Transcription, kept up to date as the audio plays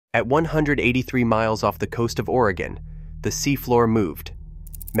At 183 miles off the coast of Oregon, the seafloor moved.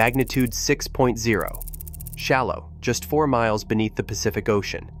 Magnitude 6.0. Shallow, just 4 miles beneath the Pacific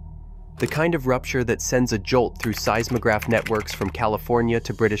Ocean. The kind of rupture that sends a jolt through seismograph networks from California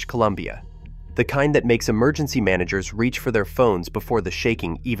to British Columbia. The kind that makes emergency managers reach for their phones before the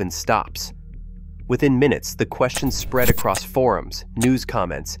shaking even stops. Within minutes, the questions spread across forums, news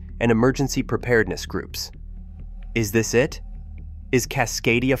comments, and emergency preparedness groups. Is this it? Is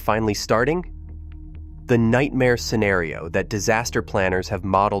Cascadia finally starting? The nightmare scenario that disaster planners have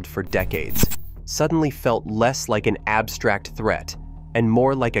modeled for decades suddenly felt less like an abstract threat and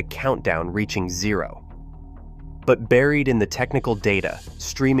more like a countdown reaching zero. But buried in the technical data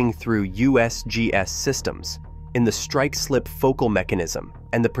streaming through USGS systems, in the strike-slip focal mechanism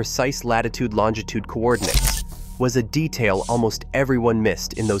and the precise latitude-longitude coordinates, was a detail almost everyone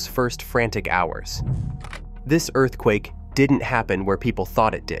missed in those first frantic hours. This earthquake didn't happen where people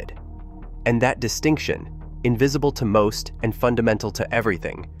thought it did. And that distinction, invisible to most and fundamental to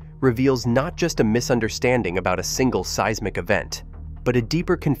everything, reveals not just a misunderstanding about a single seismic event, but a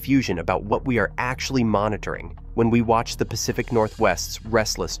deeper confusion about what we are actually monitoring when we watch the Pacific Northwest's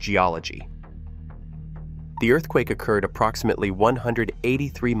restless geology. The earthquake occurred approximately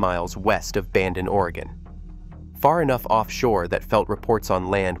 183 miles west of Bandon, Oregon. Far enough offshore that felt reports on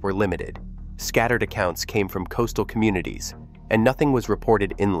land were limited. Scattered accounts came from coastal communities, and nothing was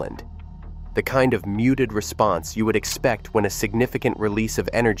reported inland. The kind of muted response you would expect when a significant release of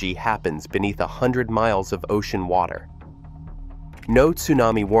energy happens beneath 100 miles of ocean water. No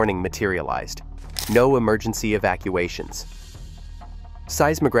tsunami warning materialized. No emergency evacuations.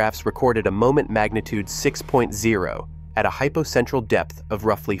 Seismographs recorded a moment magnitude 6.0 at a hypocentral depth of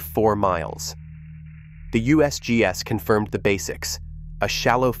roughly 4 miles. The USGS confirmed the basics: a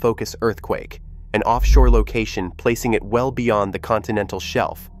shallow focus earthquake, an offshore location placing it well beyond the continental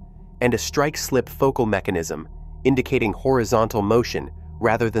shelf, and a strike-slip focal mechanism indicating horizontal motion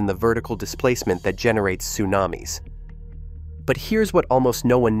rather than the vertical displacement that generates tsunamis. But here's what almost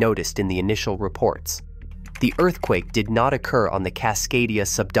no one noticed in the initial reports. The earthquake did not occur on the Cascadia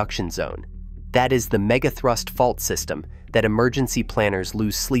subduction zone. That is the megathrust fault system that emergency planners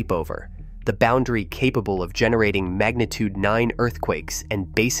lose sleep over, the boundary capable of generating magnitude 9 earthquakes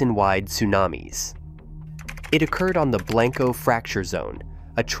and basin-wide tsunamis. It occurred on the Blanco Fracture Zone,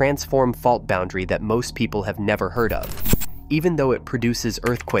 a transform fault boundary that most people have never heard of, even though it produces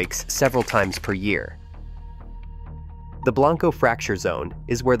earthquakes several times per year. The Blanco Fracture Zone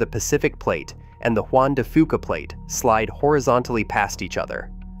is where the Pacific Plate and the Juan de Fuca Plate slide horizontally past each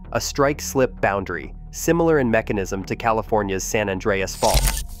other, a strike-slip boundary similar in mechanism to California's San Andreas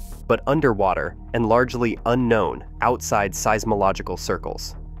Fault, but underwater and largely unknown outside seismological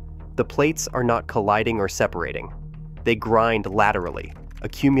circles. The plates are not colliding or separating. They grind laterally,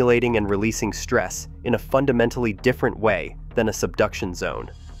 accumulating and releasing stress in a fundamentally different way than a subduction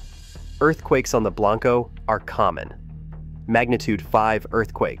zone. Earthquakes on the Blanco are common. Magnitude 5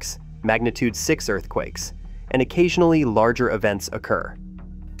 earthquakes, magnitude 6 earthquakes, and occasionally larger events occur.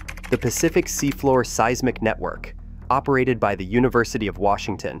 The Pacific Seafloor Seismic Network, operated by the University of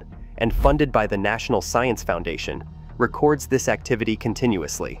Washington and funded by the National Science Foundation, records this activity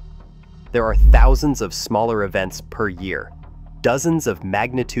continuously. There are thousands of smaller events per year, dozens of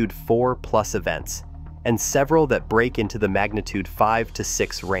magnitude 4+ events, and several that break into the magnitude 5 to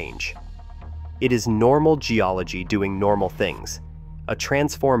 6 range. It is normal geology doing normal things, a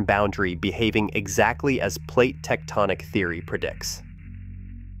transform boundary behaving exactly as plate tectonic theory predicts.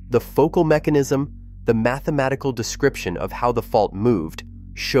 The focal mechanism, the mathematical description of how the fault moved,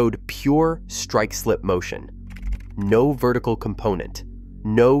 showed pure strike-slip motion. No vertical component,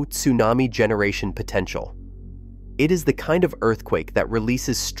 no tsunami generation potential. It is the kind of earthquake that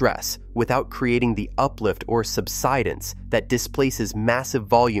releases stress without creating the uplift or subsidence that displaces massive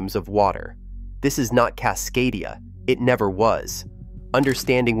volumes of water. This is not Cascadia. It never was.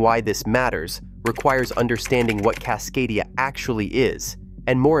 Understanding why this matters requires understanding what Cascadia actually is,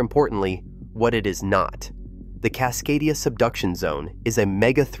 and more importantly, what it is not. The Cascadia subduction zone is a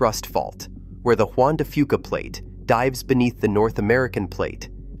megathrust fault, where the Juan de Fuca Plate dives beneath the North American Plate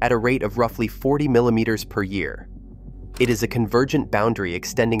at a rate of roughly 40 millimeters per year. It is a convergent boundary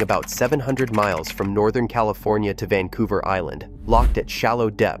extending about 700 miles from Northern California to Vancouver Island, locked at shallow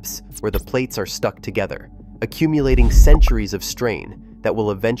depths where the plates are stuck together, accumulating centuries of strain that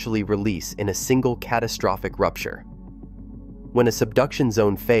will eventually release in a single catastrophic rupture. When a subduction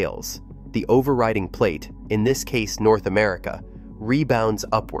zone fails, the overriding plate, in this case North America, rebounds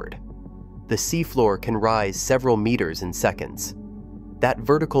upward. The seafloor can rise several meters in seconds. That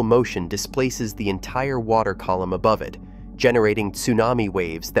vertical motion displaces the entire water column above it, generating tsunami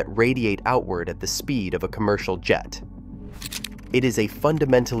waves that radiate outward at the speed of a commercial jet. It is a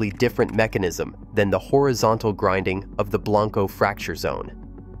fundamentally different mechanism than the horizontal grinding of the Blanco Fracture Zone.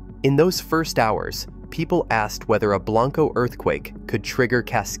 In those first hours, people asked whether a Blanco earthquake could trigger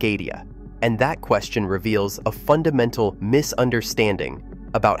Cascadia, and that question reveals a fundamental misunderstanding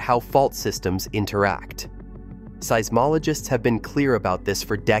about how fault systems interact. Seismologists have been clear about this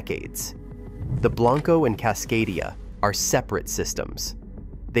for decades. The Blanco and Cascadia are separate systems.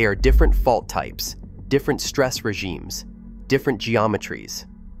 They are different fault types, different stress regimes, different geometries.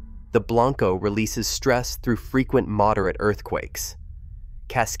 The Blanco releases stress through frequent moderate earthquakes.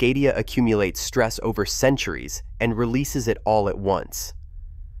 Cascadia accumulates stress over centuries and releases it all at once.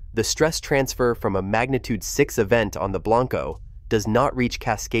 The stress transfer from a magnitude 6 event on the Blanco does not reach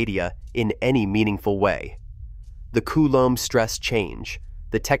Cascadia in any meaningful way. The Coulomb stress change,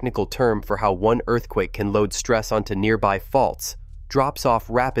 the technical term for how one earthquake can load stress onto nearby faults, drops off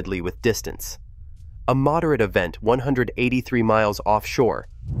rapidly with distance. A moderate event 183 miles offshore,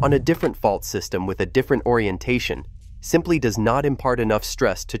 on a different fault system with a different orientation, simply does not impart enough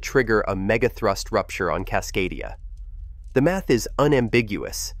stress to trigger a megathrust rupture on Cascadia. The math is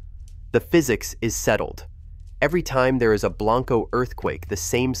unambiguous. The physics is settled. Every time there is a Blanco earthquake, the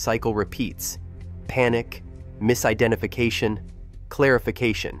same cycle repeats: panic, misidentification,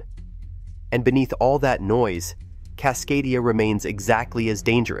 clarification. And beneath all that noise, Cascadia remains exactly as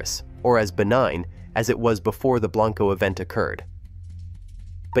dangerous, or as benign, as it was before the Blanco event occurred.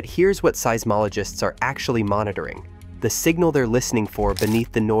 But here's what seismologists are actually monitoring: the signal they're listening for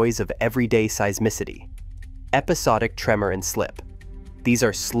beneath the noise of everyday seismicity. Episodic tremor and slip. These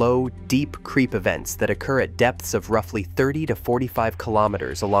are slow, deep creep events that occur at depths of roughly 30 to 45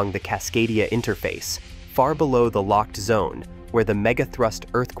 kilometers along the Cascadia interface, far below the locked zone where the megathrust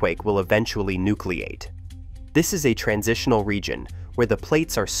earthquake will eventually nucleate. This is a transitional region where the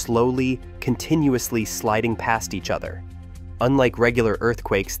plates are slowly, continuously sliding past each other. Unlike regular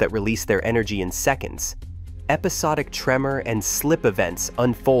earthquakes that release their energy in seconds, episodic tremor and slip events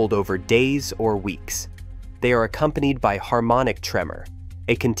unfold over days or weeks. They are accompanied by harmonic tremor,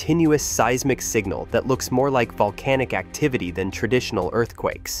 a continuous seismic signal that looks more like volcanic activity than traditional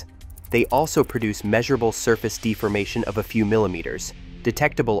earthquakes. They also produce measurable surface deformation of a few millimeters,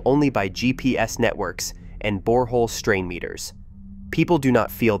 detectable only by GPS networks and borehole strain meters. People do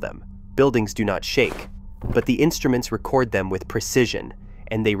not feel them, buildings do not shake, but the instruments record them with precision,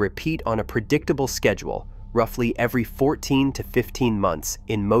 and they repeat on a predictable schedule, roughly every 14 to 15 months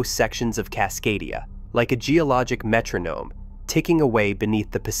in most sections of Cascadia, like a geologic metronome, ticking away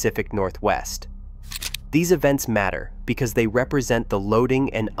beneath the Pacific Northwest. These events matter because they represent the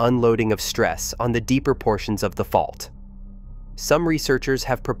loading and unloading of stress on the deeper portions of the fault. Some researchers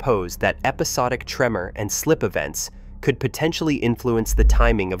have proposed that episodic tremor and slip events could potentially influence the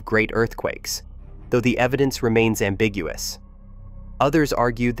timing of great earthquakes, though the evidence remains ambiguous. Others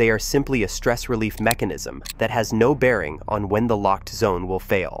argue they are simply a stress relief mechanism that has no bearing on when the locked zone will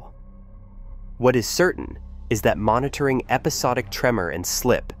fail. What is certain is that monitoring episodic tremor and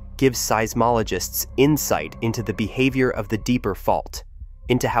slip gives seismologists insight into the behavior of the deeper fault,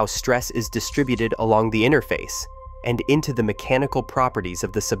 into how stress is distributed along the interface, and into the mechanical properties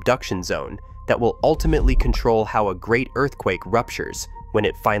of the subduction zone that will ultimately control how a great earthquake ruptures when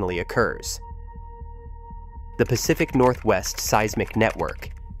it finally occurs. The Pacific Northwest Seismic Network,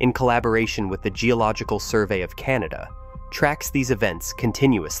 in collaboration with the Geological Survey of Canada, tracks these events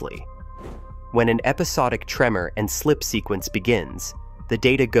continuously. When an episodic tremor and slip sequence begins, the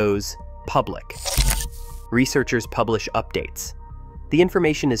data goes public. Researchers publish updates. The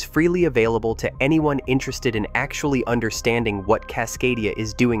information is freely available to anyone interested in actually understanding what Cascadia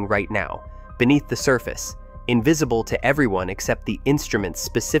is doing right now, beneath the surface, invisible to everyone except the instruments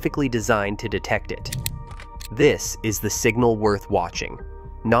specifically designed to detect it. This is the signal worth watching,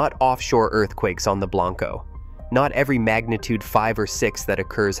 not offshore earthquakes on the Blanco, not every magnitude 5 or 6 that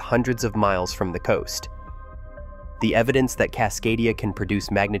occurs hundreds of miles from the coast. The evidence that Cascadia can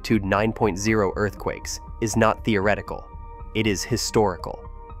produce magnitude 9.0 earthquakes is not theoretical, it is historical,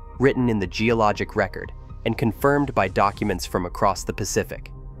 written in the geologic record and confirmed by documents from across the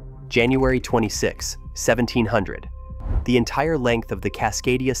Pacific. January 26, 1700. The entire length of the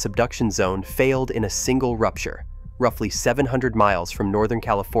Cascadia subduction zone failed in a single rupture, roughly 700 miles from Northern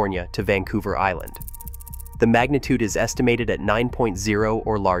California to Vancouver Island. The magnitude is estimated at 9.0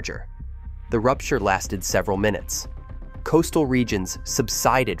 or larger. The rupture lasted several minutes. Coastal regions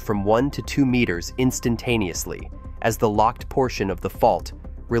subsided from 1 to 2 meters instantaneously as the locked portion of the fault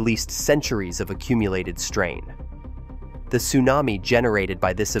released centuries of accumulated strain. The tsunami generated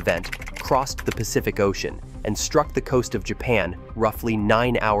by this event crossed the Pacific Ocean and struck the coast of Japan roughly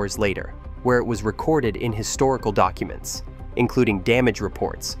 9 hours later, where it was recorded in historical documents, including damage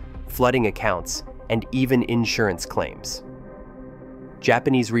reports, flooding accounts, and even insurance claims.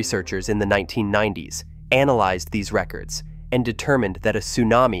 Japanese researchers in the 1990s analyzed these records and determined that a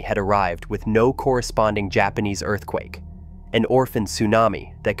tsunami had arrived with no corresponding Japanese earthquake, an orphan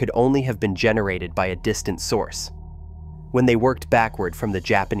tsunami that could only have been generated by a distant source. When they worked backward from the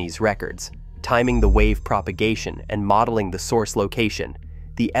Japanese records, timing the wave propagation and modeling the source location,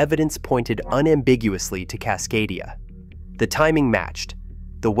 the evidence pointed unambiguously to Cascadia. The timing matched,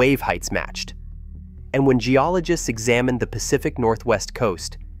 the wave heights matched. And when geologists examined the Pacific Northwest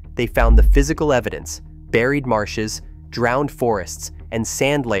coast, they found the physical evidence: buried marshes, drowned forests, and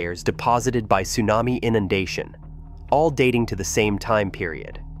sand layers deposited by tsunami inundation, all dating to the same time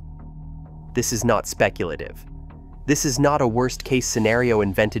period. This is not speculative. This is not a worst-case scenario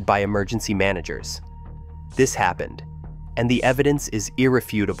invented by emergency managers. This happened, and the evidence is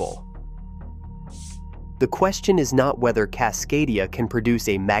irrefutable. The question is not whether Cascadia can produce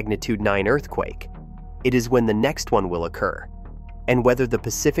a magnitude 9 earthquake. It is when the next one will occur, and whether the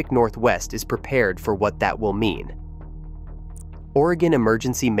Pacific Northwest is prepared for what that will mean. Oregon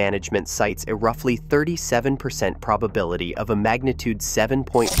Emergency Management cites a roughly 37% probability of a magnitude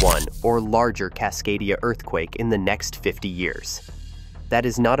 7.1 or larger Cascadia earthquake in the next 50 years. That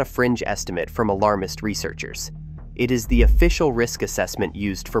is not a fringe estimate from alarmist researchers. It is the official risk assessment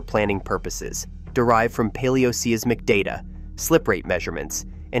used for planning purposes, derived from paleoseismic data, slip rate measurements,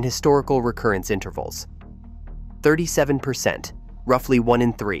 and historical recurrence intervals. 37%, roughly 1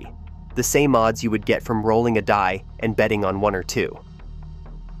 in 3, the same odds you would get from rolling a die and betting on 1 or 2.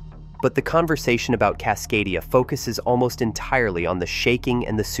 But the conversation about Cascadia focuses almost entirely on the shaking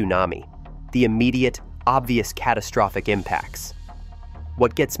and the tsunami, the immediate, obvious catastrophic impacts.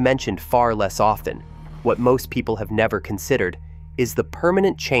 What gets mentioned far less often, what most people have never considered, is the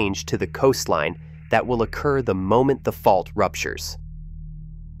permanent change to the coastline that will occur the moment the fault ruptures.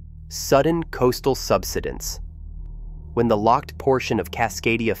 Sudden coastal subsidence. When the locked portion of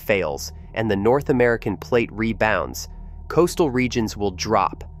Cascadia fails and the North American plate rebounds, coastal regions will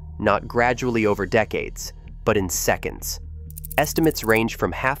drop, not gradually over decades, but in seconds. Estimates range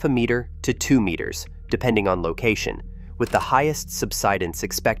from 0.5 meter to 2 meters, depending on location, with the highest subsidence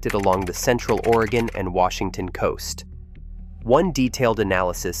expected along the central Oregon and Washington coast. One detailed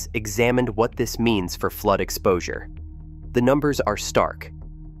analysis examined what this means for flood exposure. The numbers are stark.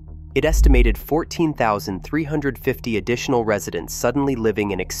 It estimated 14,350 additional residents suddenly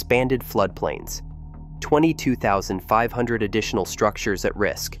living in expanded floodplains, 22,500 additional structures at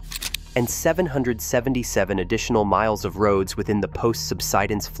risk, and 777 additional miles of roads within the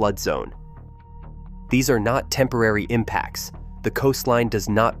post-subsidence flood zone. These are not temporary impacts. The coastline does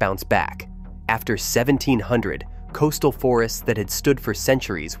not bounce back. After 1700, coastal forests that had stood for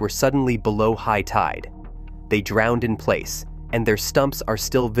centuries were suddenly below high tide. They drowned in place, and their stumps are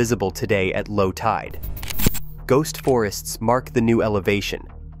still visible today at low tide. Ghost forests mark the new elevation,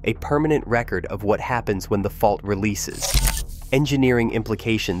 a permanent record of what happens when the fault releases. Engineering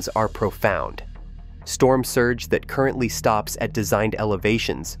implications are profound. Storm surge that currently stops at designed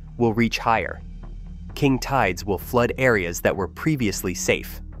elevations will reach higher. King tides will flood areas that were previously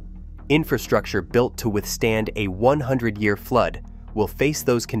safe. Infrastructure built to withstand a 100-year flood will face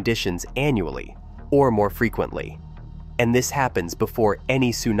those conditions annually or more frequently. And this happens before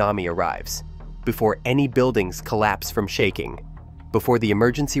any tsunami arrives, before any buildings collapse from shaking, before the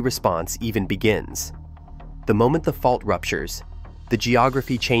emergency response even begins. The moment the fault ruptures, the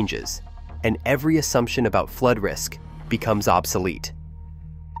geography changes, and every assumption about flood risk becomes obsolete.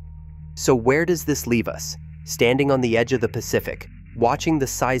 So where does this leave us, standing on the edge of the Pacific, watching the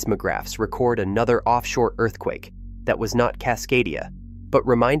seismographs record another offshore earthquake that was not Cascadia, but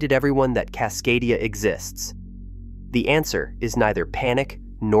reminded everyone that Cascadia exists? The answer is neither panic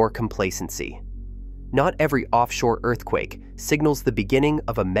nor complacency. Not every offshore earthquake signals the beginning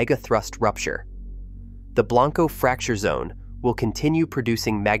of a megathrust rupture. The Blanco Fracture Zone will continue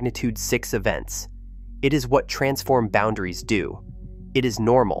producing magnitude 6 events. It is what transform boundaries do. It is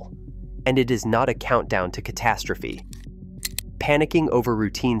normal, and it is not a countdown to catastrophe. Panicking over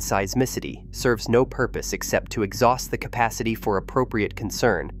routine seismicity serves no purpose except to exhaust the capacity for appropriate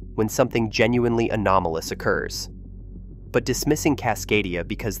concern when something genuinely anomalous occurs. But dismissing Cascadia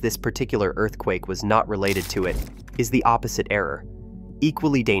because this particular earthquake was not related to it is the opposite error,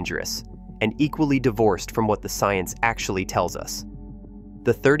 equally dangerous, and equally divorced from what the science actually tells us.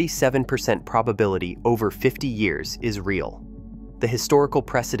 The 37% probability over 50 years is real. The historical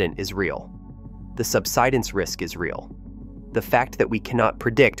precedent is real. The subsidence risk is real. The fact that we cannot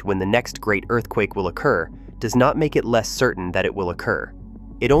predict when the next great earthquake will occur does not make it less certain that it will occur.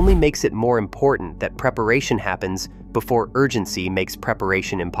 It only makes it more important that preparation happens before urgency makes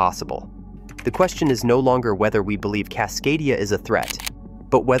preparation impossible. The question is no longer whether we believe Cascadia is a threat,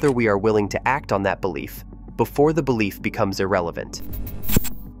 but whether we are willing to act on that belief before the belief becomes irrelevant.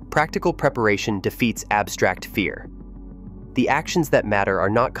 Practical preparation defeats abstract fear. The actions that matter are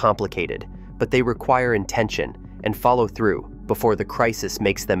not complicated, but they require intention and follow through before the crisis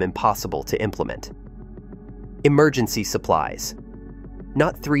makes them impossible to implement. Emergency supplies.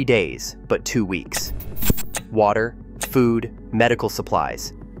 Not 3 days, but 2 weeks. Water, food, medical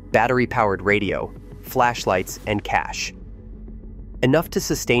supplies, battery-powered radio, flashlights, and cash. Enough to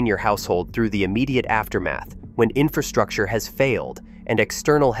sustain your household through the immediate aftermath when infrastructure has failed and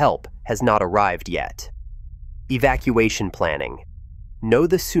external help has not arrived yet. Evacuation planning. Know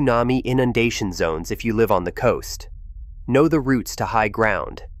the tsunami inundation zones if you live on the coast. Know the routes to high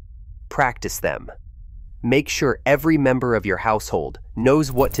ground. Practice them. Make sure every member of your household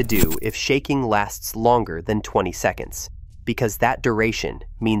knows what to do if shaking lasts longer than 20 seconds, because that duration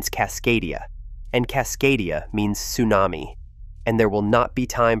means Cascadia, and Cascadia means tsunami, and there will not be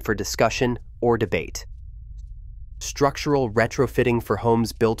time for discussion or debate. Structural retrofitting for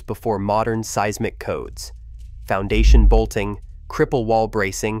homes built before modern seismic codes. Foundation bolting, cripple wall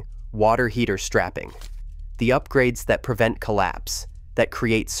bracing, water heater strapping. The upgrades that prevent collapse, that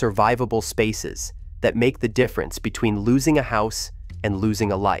create survivable spaces, that make the difference between losing a house and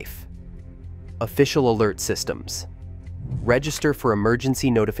losing a life. Official alert systems. Register for emergency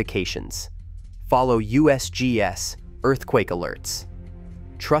notifications. Follow USGS earthquake alerts.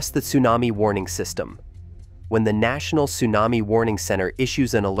 Trust the tsunami warning system. When the National Tsunami Warning Center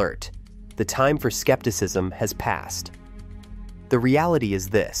issues an alert, the time for skepticism has passed. The reality is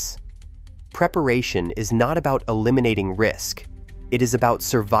this: preparation is not about eliminating risk. It is about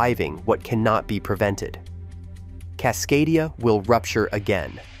surviving what cannot be prevented. Cascadia will rupture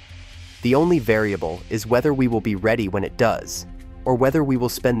again. The only variable is whether we will be ready when it does, or whether we will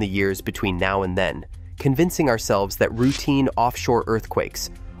spend the years between now and then convincing ourselves that routine offshore earthquakes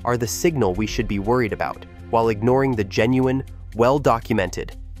are the signal we should be worried about, while ignoring the genuine,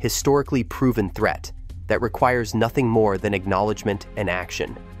 well-documented, historically proven threat that requires nothing more than acknowledgement and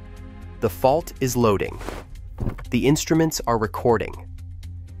action. The fault is loading. The instruments are recording.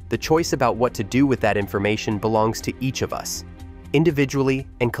 The choice about what to do with that information belongs to each of us, individually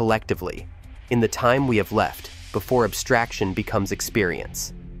and collectively, in the time we have left before abstraction becomes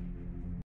experience.